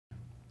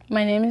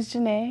My name is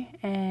Janai,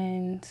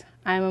 and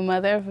I'm a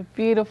mother of a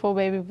beautiful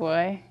baby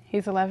boy.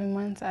 He's 11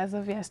 months as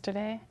of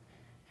yesterday,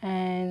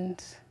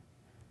 and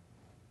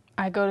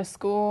I go to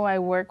school, I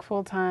work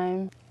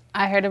full-time.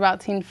 I heard about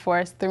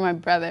TeenForce through my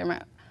brother,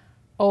 my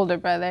older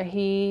brother.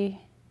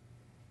 He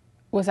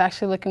was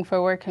actually looking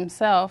for work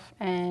himself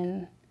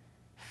and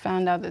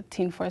found out that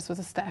TeenForce was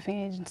a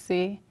staffing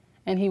agency,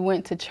 and he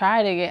went to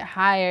try to get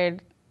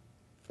hired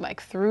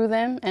through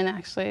them, and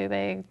actually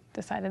they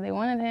decided they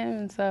wanted him,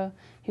 and so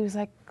he was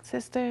like,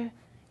 "Sister,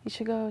 you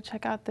should go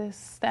check out this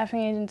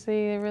staffing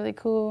agency, they're really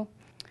cool."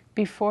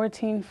 Before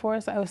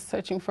TeenForce, I was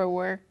searching for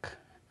work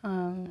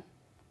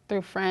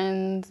through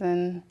friends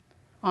and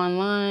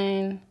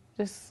online,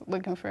 just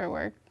looking for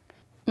work.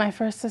 My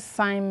first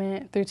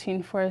assignment through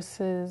TeenForce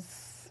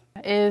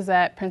is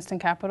at Princeton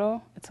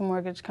Capital. It's a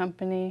mortgage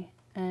company,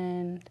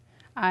 and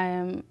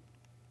I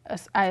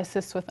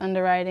assist with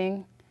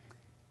underwriting.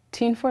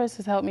 TeenForce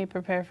has helped me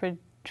prepare for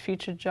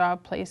future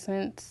job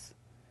placements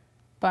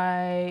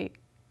by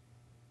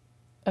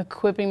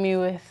equipping me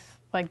with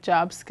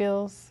job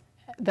skills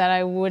that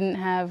I wouldn't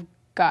have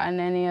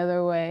gotten any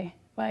other way.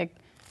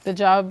 The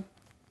job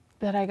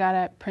that I got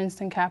at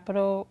Princeton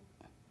Capital,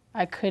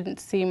 I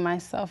couldn't see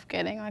myself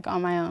getting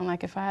on my own.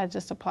 If I had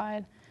just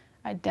applied,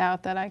 I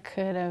doubt that I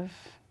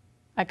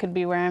could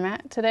be where I'm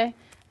at today.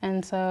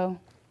 And so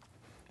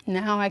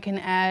now I can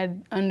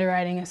add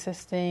underwriting,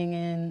 assisting,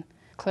 and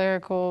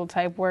clerical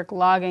type work,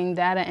 logging,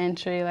 data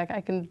entry.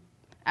 I can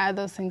add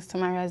those things to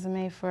my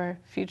resume for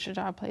future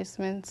job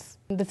placements.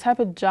 The type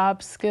of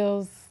job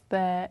skills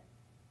that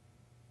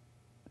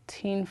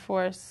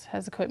TeenForce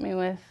has equipped me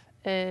with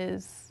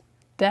is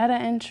data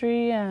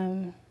entry,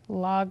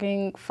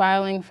 logging,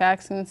 filing,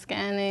 faxing,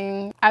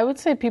 scanning. I would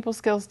say people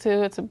skills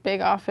too. It's a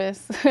big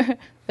office.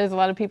 There's a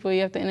lot of people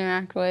you have to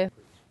interact with.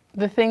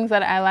 The things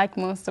that I like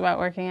most about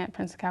working at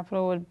Princeton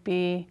Capital would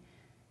be,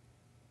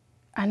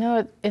 I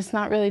know it's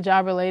not really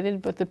job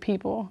related, but the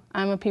people.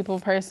 I'm a people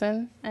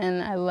person,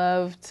 and I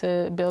love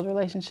to build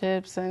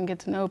relationships and get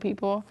to know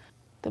people.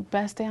 The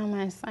best day on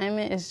my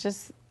assignment is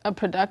just a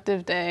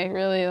productive day,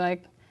 really,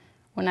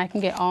 when I can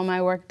get all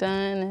my work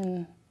done.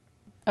 And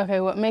okay,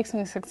 what makes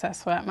me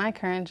successful at my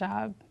current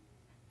job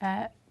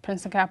at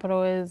Princeton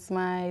Capital is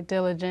my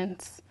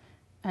diligence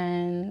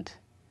and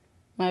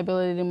my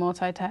ability to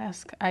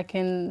multitask. I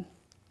can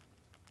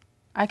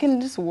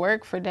just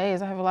work for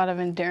days. I have a lot of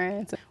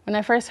endurance. When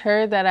I first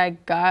heard that I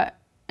got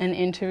an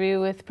interview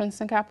with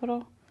Princeton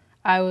Capital,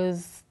 I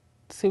was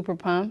super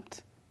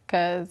pumped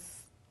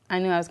because I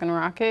knew I was going to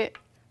rock it.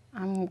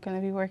 I'm going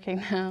to be working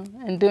now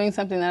and doing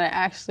something that I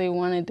actually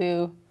want to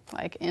do,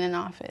 in an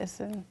office.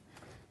 And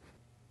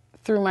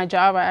through my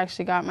job, I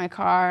actually got my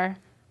car.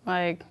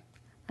 I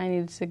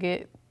needed to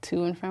get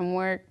to and from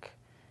work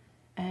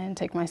and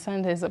take my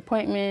son to his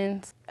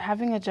appointments.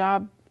 Having a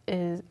job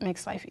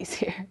makes life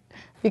easier.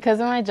 Because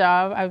of my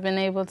job, I've been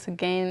able to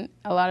gain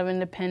a lot of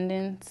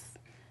independence,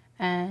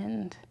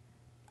 and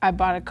I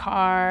bought a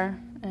car,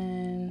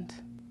 and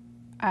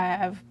I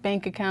have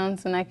bank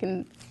accounts, and I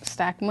can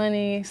stack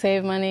money,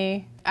 save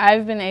money.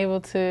 I've been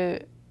able to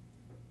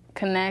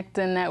connect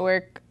and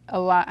network a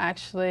lot,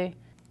 actually.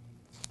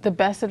 The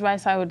best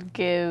advice I would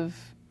give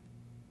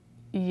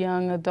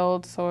young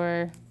adults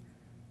or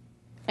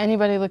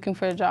anybody looking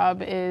for a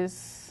job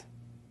is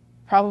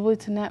probably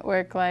to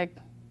network.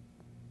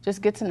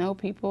 Just get to know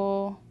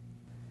people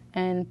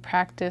and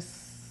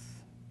practice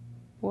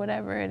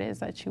whatever it is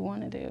that you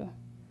want to do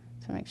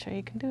to make sure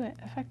you can do it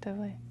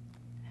effectively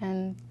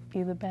and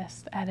be the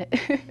best at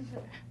it.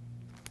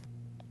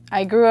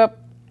 I grew up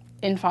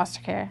in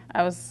foster care.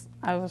 I was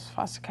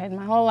foster cared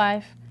my whole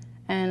life,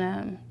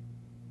 and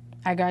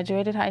I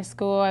graduated high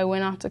school. I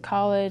went off to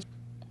college.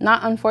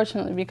 Not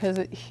unfortunately,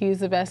 because he was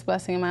the best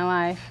blessing in my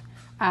life.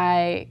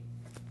 I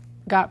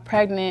got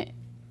pregnant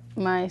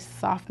my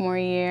sophomore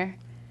year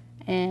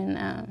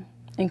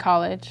in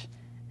college,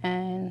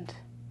 and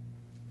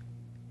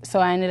so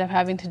I ended up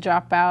having to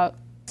drop out.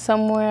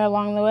 Somewhere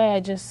along the way, I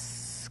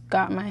just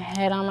got my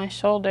head on my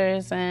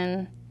shoulders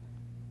and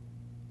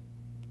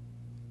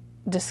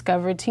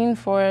discovered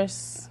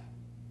TeenForce,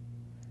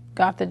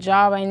 got the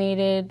job I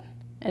needed.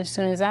 As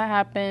soon as that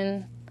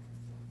happened,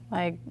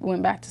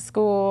 went back to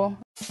school.